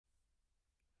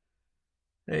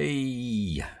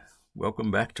Hey, welcome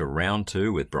back to round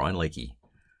two with Brian Leakey.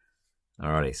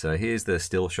 Alrighty, so here's the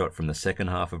still shot from the second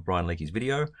half of Brian Leakey's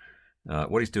video.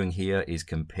 What he's doing here is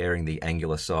comparing the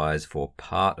angular size for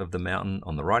part of the mountain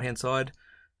on the right hand side,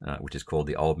 which is called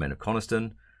the Old Man of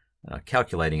Coniston,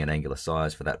 calculating an angular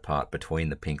size for that part between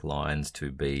the pink lines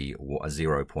to be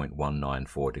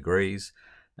 0.194 degrees,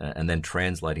 and then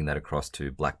translating that across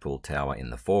to Blackpool Tower in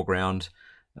the foreground.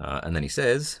 And then he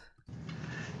says,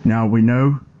 now we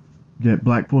know that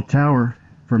Blackpool Tower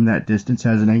from that distance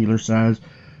has an angular size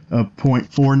of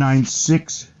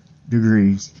 0.496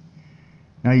 degrees.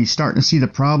 Now you're starting to see the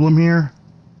problem here.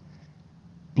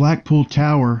 Blackpool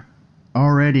Tower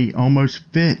already almost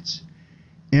fits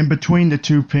in between the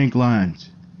two pink lines.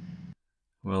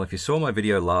 Well, if you saw my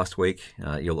video last week,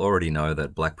 you'll already know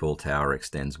that Blackpool Tower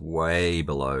extends way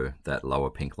below that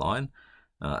lower pink line.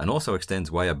 And also extends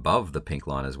way above the pink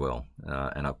line as well.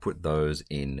 And I put those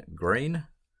in green.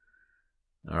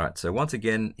 All right, so once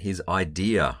again, his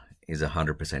idea is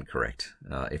 100% correct.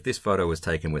 If this photo was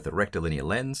taken with a rectilinear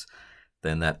lens,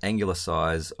 then that angular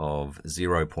size of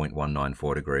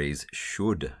 0.194 degrees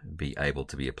should be able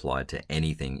to be applied to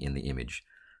anything in the image,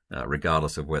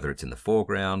 regardless of whether it's in the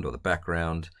foreground or the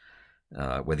background,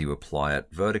 whether you apply it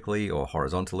vertically or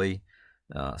horizontally.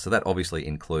 So that obviously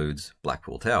includes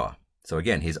Blackpool Tower. So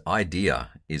again, his idea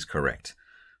is correct.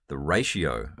 The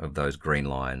ratio of those green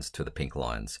lines to the pink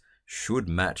lines should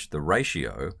match the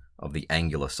ratio of the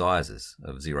angular sizes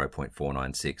of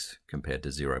 0.496 compared to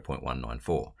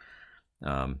 0.194.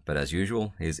 But as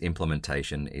usual, his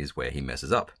implementation is where he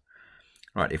messes up.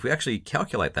 All right, if we actually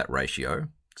calculate that ratio,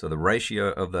 so the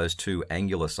ratio of those two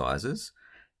angular sizes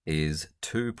is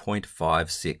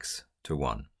 2.56 to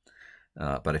 1.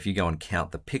 But if you go and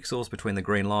count the pixels between the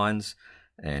green lines,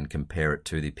 and compare it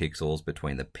to the pixels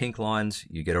between the pink lines,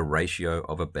 you get a ratio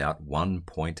of about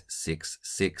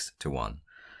 1.66 to 1.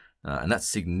 And that's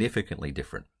significantly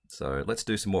different. So let's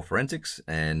do some more forensics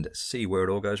and see where it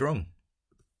all goes wrong.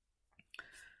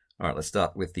 All right, let's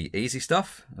start with the easy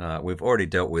stuff. We've already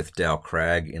dealt with Dow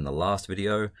Crag in the last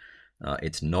video.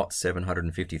 It's not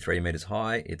 753 meters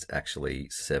high, it's actually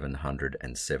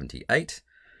 778.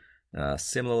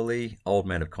 Similarly, Old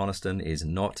Man of Coniston is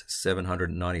not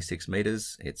 796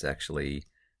 meters, it's actually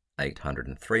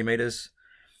 803 meters.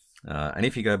 And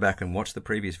if you go back and watch the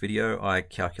previous video, I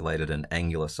calculated an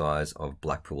angular size of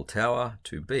Blackpool Tower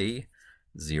to be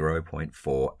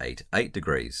 0.488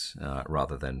 degrees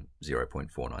rather than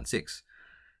 0.496.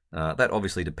 That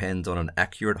obviously depends on an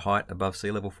accurate height above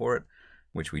sea level for it,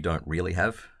 which we don't really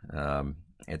have.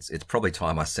 It's probably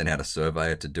time I sent out a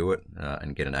surveyor to do it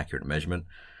and get an accurate measurement.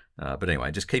 But anyway,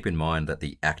 just keep in mind that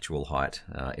the actual height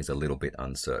is a little bit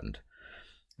uncertain.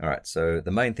 All right, so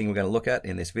the main thing we're going to look at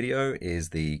in this video is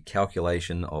the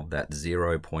calculation of that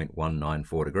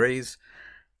 0.194 degrees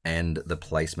and the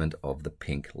placement of the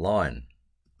pink line.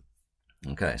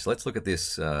 Okay, so let's look at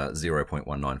this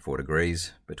 0.194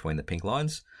 degrees between the pink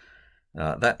lines.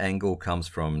 That angle comes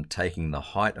from taking the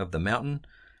height of the mountain,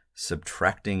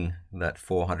 subtracting that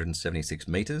 476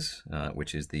 meters,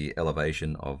 which is the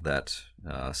elevation of that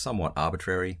somewhat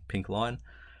arbitrary pink line,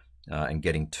 and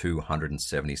getting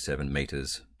 277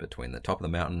 meters between the top of the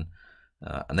mountain,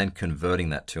 and then converting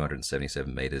that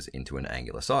 277 meters into an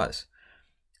angular size.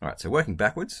 All right, so working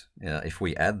backwards, if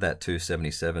we add that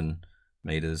 277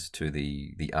 meters to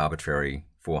the arbitrary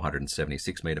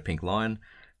 476 meter pink line,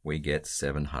 we get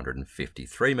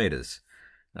 753 meters,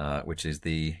 which is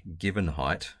the given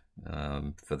height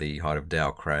for the height of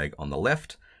Dow Crag on the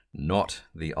left, not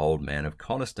the Old Man of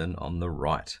Coniston on the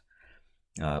right.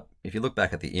 If you look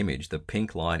back at the image, the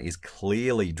pink line is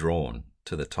clearly drawn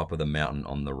to the top of the mountain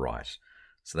on the right.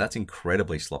 So that's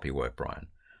incredibly sloppy work, Brian.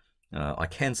 I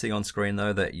can see on screen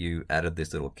though that you added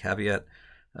this little caveat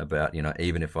about,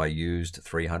 even if I used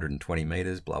 320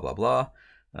 meters, blah, blah, blah,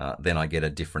 then I get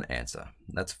a different answer.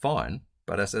 That's fine,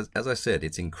 but as I said,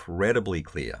 it's incredibly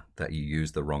clear that you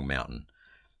used the wrong mountain.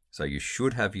 So you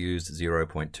should have used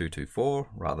 0.224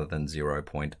 rather than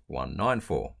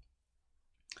 0.194.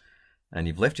 And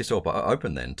you've left yourself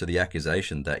open then to the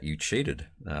accusation that you cheated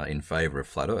in favor of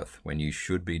flat Earth when you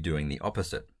should be doing the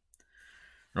opposite.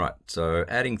 Right, so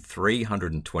adding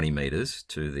 320 meters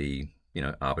to the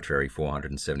arbitrary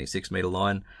 476 meter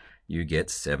line, you get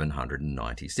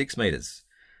 796 meters.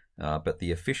 But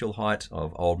the official height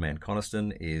of Old Man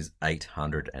Coniston is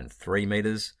 803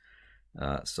 meters.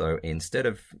 So instead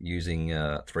of using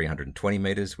 320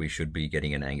 meters, we should be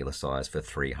getting an angular size for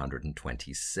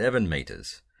 327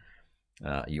 meters.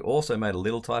 You also made a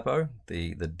little typo.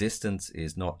 The distance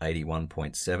is not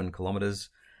 81.7 kilometers.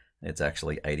 It's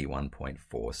actually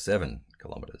 81.47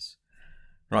 kilometers.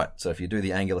 Right, so if you do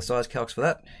the angular size calcs for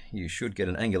that, you should get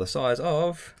an angular size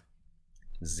of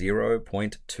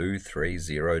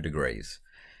 0.230 degrees.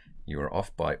 You are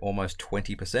off by almost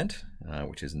 20%,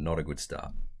 which is not a good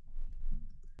start.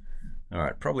 All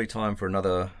right, probably time for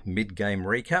another mid-game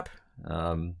recap.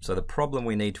 So the problem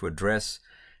we need to address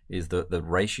is the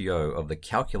ratio of the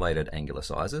calculated angular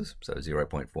sizes, so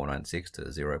 0.496 to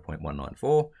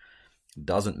 0.194,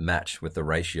 doesn't match with the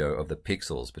ratio of the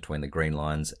pixels between the green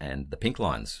lines and the pink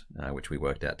lines, which we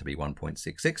worked out to be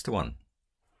 1.66 to 1.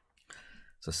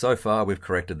 So far we've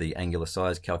corrected the angular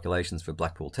size calculations for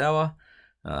Blackpool Tower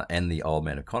and the Old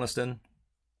Man of Coniston,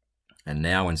 and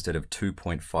now instead of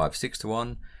 2.56 to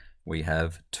 1, we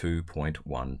have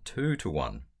 2.12 to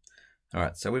 1. All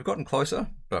right, so we've gotten closer,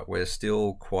 but we're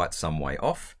still quite some way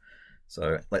off.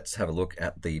 So let's have a look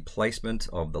at the placement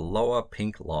of the lower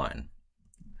pink line.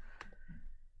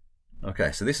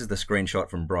 Okay, so this is the screenshot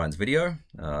from Brian's video,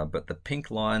 but the pink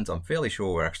lines I'm fairly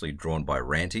sure were actually drawn by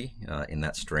Ranty in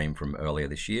that stream from earlier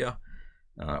this year.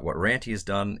 What Ranty has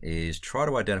done is try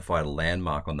to identify a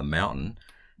landmark on the mountain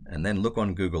and then look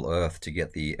on Google Earth to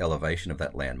get the elevation of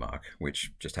that landmark,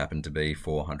 which just happened to be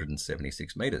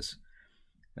 476 meters.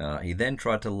 He then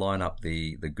tried to line up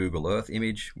the Google Earth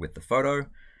image with the photo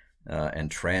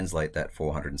and translate that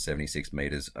 476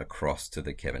 meters across to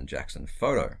the Kevin Jackson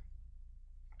photo.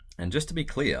 And just to be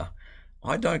clear,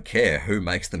 I don't care who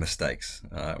makes the mistakes,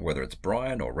 whether it's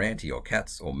Brian or Ranty or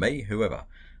Katz or me, whoever.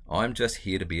 I'm just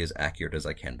here to be as accurate as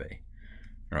I can be.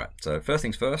 All right, so first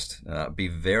things first, be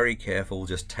very careful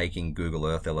just taking Google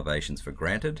Earth elevations for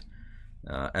granted.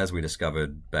 As we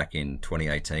discovered back in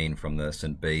 2018 from the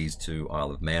St. Bees to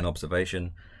Isle of Man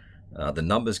observation, the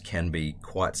numbers can be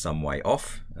quite some way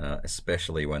off,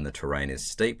 especially when the terrain is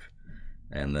steep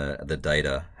and the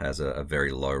data has a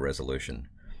very low resolution.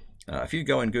 If you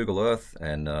go in Google Earth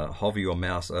and hover your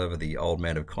mouse over the Old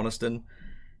Man of Coniston,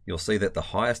 you'll see that the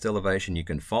highest elevation you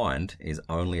can find is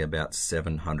only about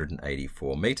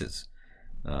 784 meters,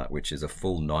 which is a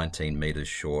full 19 meters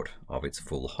short of its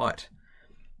full height.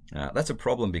 That's a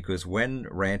problem because when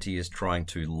Ranty is trying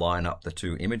to line up the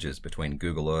two images between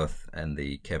Google Earth and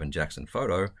the Kevin Jackson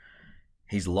photo,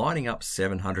 he's lining up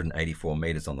 784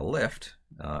 meters on the left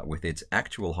with its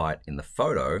actual height in the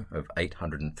photo of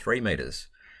 803 meters.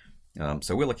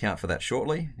 So we'll account for that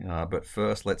shortly, but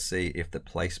first let's see if the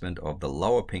placement of the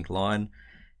lower pink line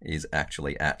is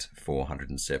actually at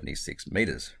 476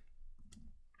 meters.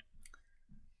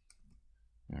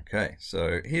 Okay,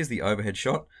 so here's the overhead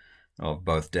shot of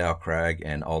both Dow Crag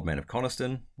and Old Man of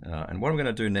Coniston, and what I'm going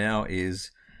to do now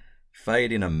is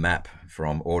fade in a map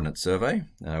from Ordnance Survey,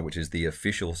 which is the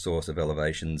official source of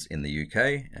elevations in the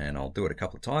UK, and I'll do it a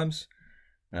couple of times.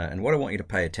 And what I want you to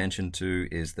pay attention to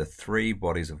is the 3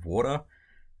 bodies of water,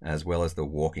 as well as the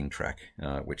walking track,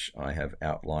 which I have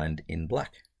outlined in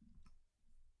black.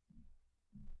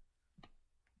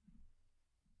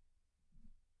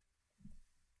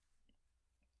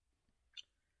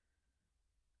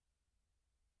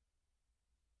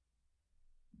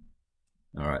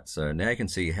 All right, so now you can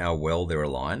see how well they're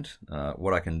aligned.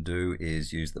 What I can do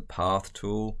is use the Path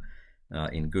tool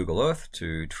in Google Earth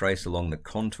to trace along the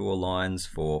contour lines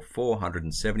for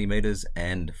 470 meters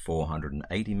and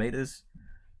 480 meters,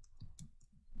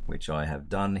 which I have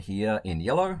done here in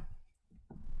yellow.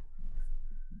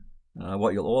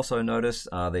 What you'll also notice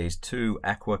are these 2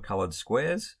 aqua colored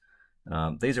squares.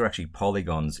 These are actually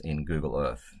polygons in Google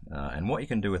Earth, and what you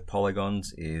can do with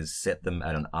polygons is set them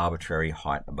at an arbitrary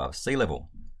height above sea level.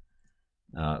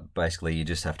 Basically, you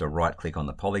just have to right click on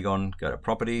the polygon, go to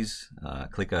properties,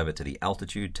 click over to the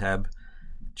altitude tab,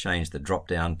 change the drop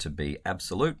down to be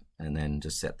absolute, and then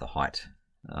just set the height.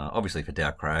 Obviously for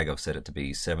Dow Crag I've set it to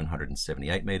be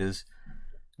 778 meters,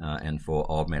 and for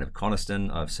Old Man of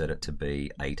Coniston I've set it to be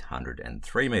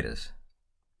 803 meters.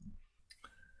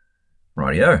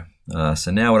 Rightio.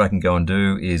 So now what I can go and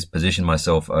do is position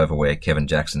myself over where Kevin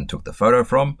Jackson took the photo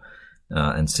from,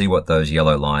 and see what those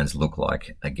yellow lines look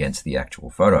like against the actual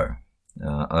photo.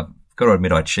 I've got to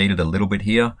admit I cheated a little bit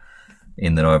here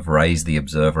in that I've raised the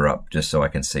observer up just so I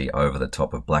can see over the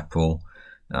top of Blackpool.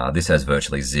 This has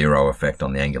virtually zero effect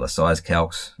on the angular size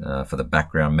calcs for the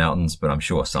background mountains, but I'm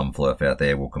sure some flurf out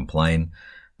there will complain,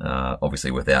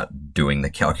 obviously without doing the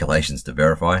calculations to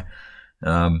verify.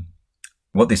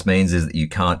 What this means is that you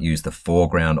can't use the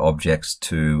foreground objects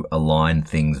to align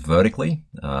things vertically,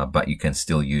 but you can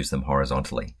still use them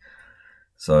horizontally.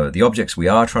 So the objects we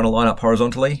are trying to line up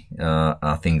horizontally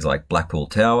are things like Blackpool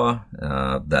Tower,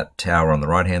 that tower on the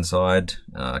right hand side,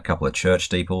 a couple of church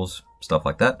steeples, stuff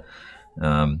like that.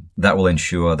 That will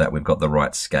ensure that we've got the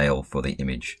right scale for the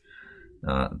image.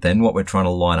 Then what we're trying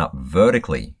to line up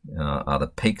vertically are the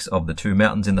peaks of the two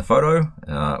mountains in the photo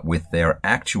with their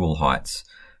actual heights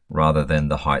rather than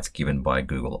the heights given by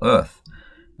Google Earth,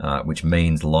 which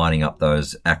means lining up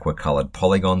those aqua-colored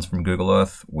polygons from Google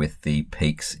Earth with the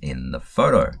peaks in the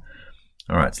photo.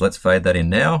 All right, so let's fade that in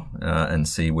now and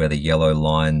see where the yellow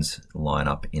lines line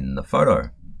up in the photo.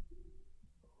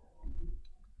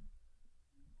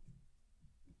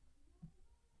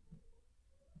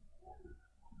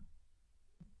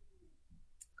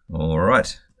 All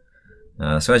right.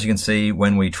 So as you can see,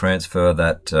 when we transfer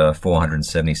that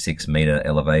 476 meter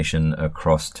elevation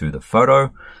across to the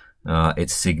photo,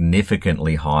 it's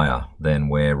significantly higher than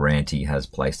where Ranty has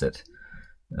placed it.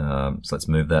 So let's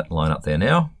move that line up there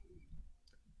now.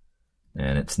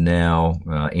 And it's now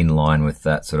in line with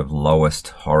that sort of lowest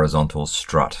horizontal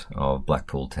strut of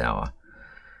Blackpool Tower.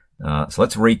 So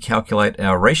let's recalculate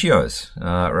our ratios.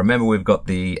 Remember, we've got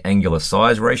the angular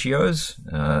size ratios,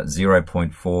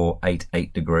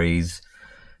 0.488 degrees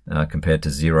compared to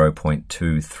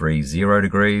 0.230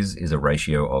 degrees is a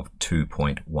ratio of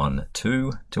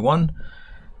 2.12 to 1.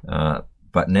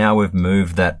 But now we've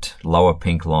moved that lower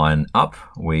pink line up,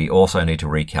 we also need to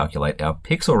recalculate our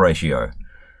pixel ratio.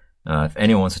 If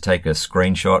anyone wants to take a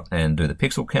screenshot and do the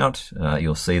pixel count,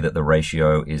 you'll see that the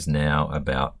ratio is now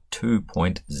about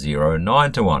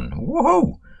 2.09 to 1.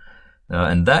 Woohoo!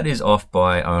 And that is off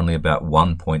by only about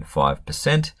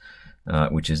 1.5%,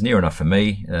 which is near enough for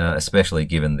me, especially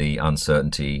given the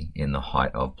uncertainty in the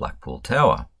height of Blackpool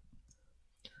Tower.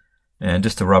 And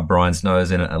just to rub Brian's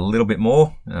nose in it a little bit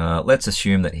more, let's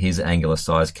assume that his angular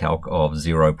size calc of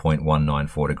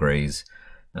 0.194 degrees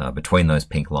between those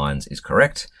pink lines is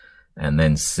correct, and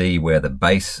then see where the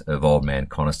base of Old Man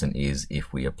Coniston is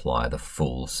if we apply the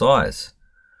full size.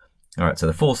 All right, so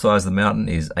the full size of the mountain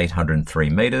is 803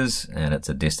 meters, and it's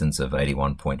a distance of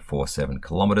 81.47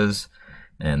 kilometers,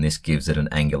 and this gives it an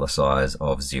angular size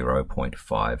of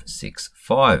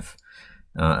 0.565.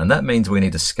 And that means we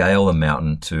need to scale the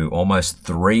mountain to almost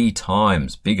 3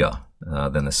 times bigger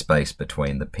than the space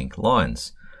between the pink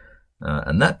lines.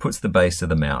 And that puts the base of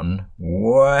the mountain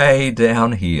way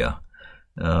down here.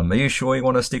 Are you sure you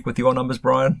want to stick with your numbers,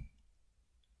 Brian?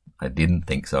 I didn't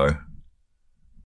think so.